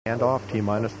Handoff,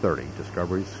 T-minus 30.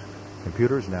 Discovery's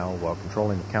computers now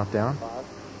controlling the countdown.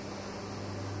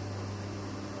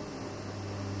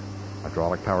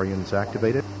 Hydraulic power units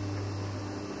activated.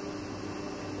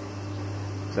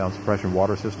 Sound suppression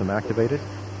water system activated.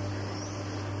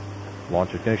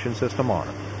 Launch ignition system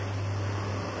on.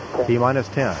 T-minus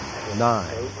 10, 9,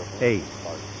 8,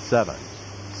 7,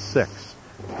 6.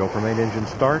 Go for main engine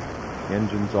start.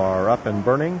 Engines are up and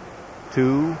burning.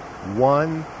 2,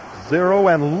 1, 0,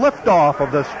 and liftoff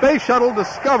of the Space Shuttle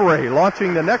Discovery,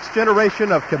 launching the next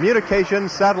generation of communication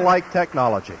satellite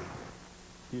technology.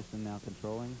 Houston now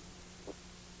controlling.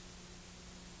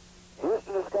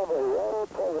 Houston Discovery, roll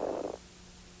program.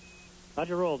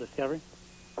 Roger, roll, Discovery.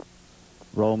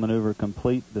 Roll maneuver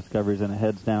complete. Discovery's in a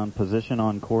heads-down position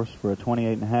on course for a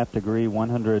 28.5 degree,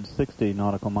 160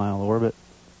 nautical mile orbit.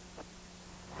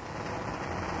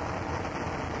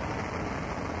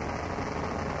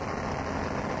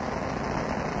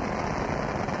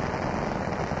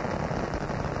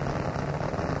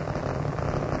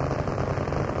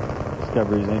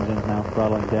 Discovery's engines now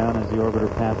throttling down as the orbiter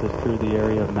passes through the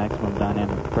area of maximum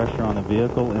dynamic pressure on the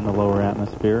vehicle in the lower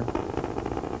atmosphere.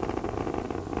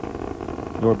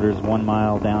 The orbiter is 1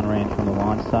 mile downrange from the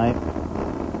launch site.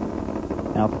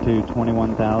 Altitude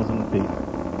 21,000 feet.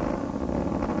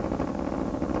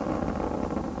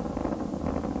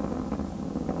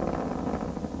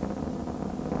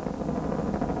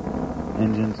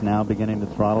 Engines now beginning to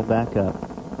throttle back up.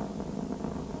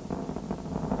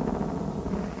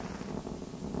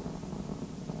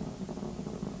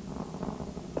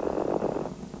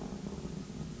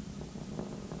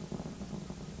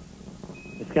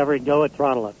 Discovery, go at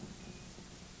throttle up.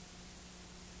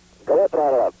 Go at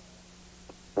throttle up.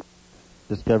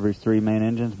 Discovery's 3 main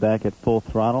engines back at full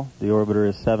throttle. The orbiter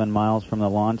is 7 miles from the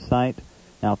launch site.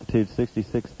 Altitude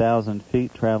 66,000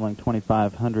 feet, traveling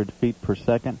 2,500 feet per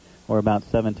second, or about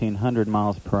 1,700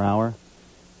 miles per hour.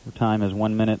 The time is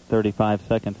 1 minute 35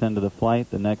 seconds into the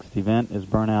flight. The next event is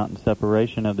burnout and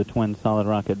separation of the twin solid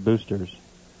rocket boosters.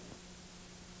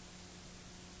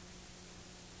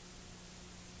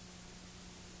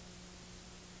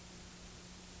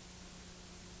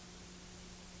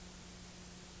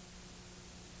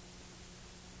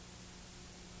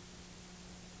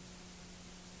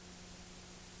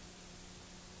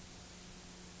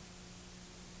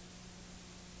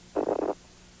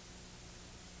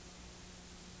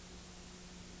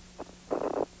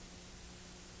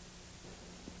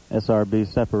 SRB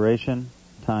separation,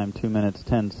 time 2 minutes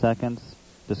 10 seconds.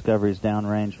 Discovery's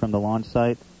downrange from the launch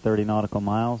site, 30 nautical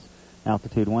miles.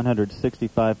 Altitude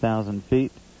 165,000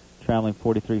 feet, traveling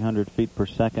 4,300 feet per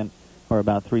second, or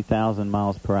about 3,000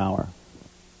 miles per hour.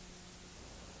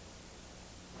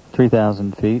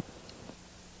 3,000 feet.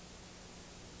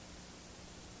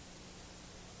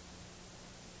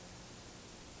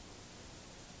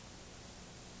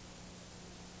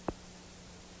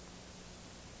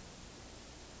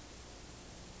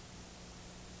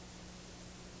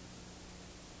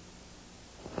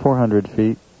 .400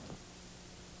 feet.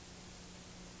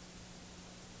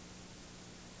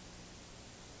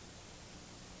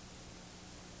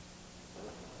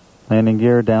 Landing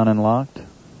gear down and locked.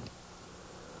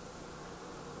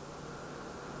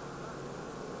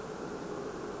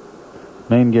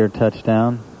 Main gear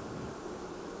touchdown.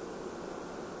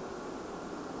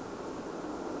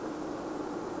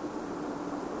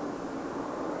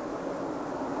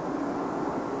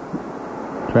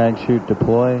 Drag chute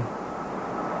deploy.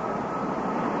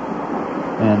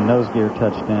 And nose gear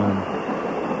touchdown.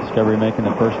 Discovery making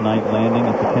the first night landing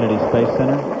at the Kennedy Space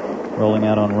Center, rolling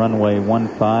out on runway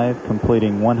 15,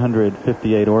 completing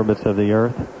 158 orbits of the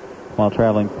Earth while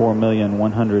traveling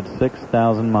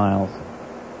 4,106,000 miles.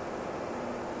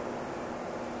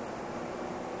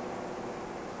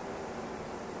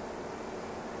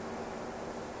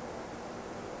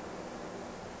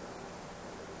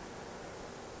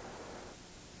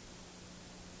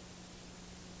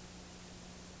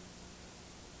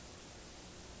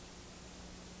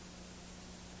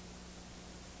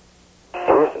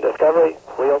 Houston Discovery,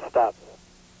 wheel stop.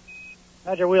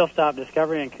 Roger, wheel stop,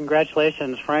 Discovery, and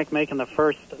congratulations, Frank, making the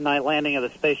first night landing of the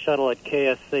space shuttle at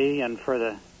KSC, and for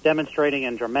the demonstrating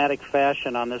in dramatic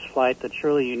fashion on this flight the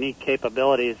truly unique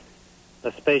capabilities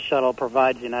the space shuttle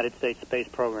provides the United States space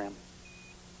program.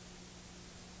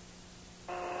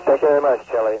 Thank you very much,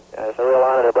 Chili. It's a real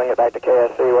honor to bring it back to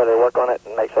KSC where they work on it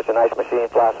and make such a nice machine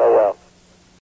fly so well.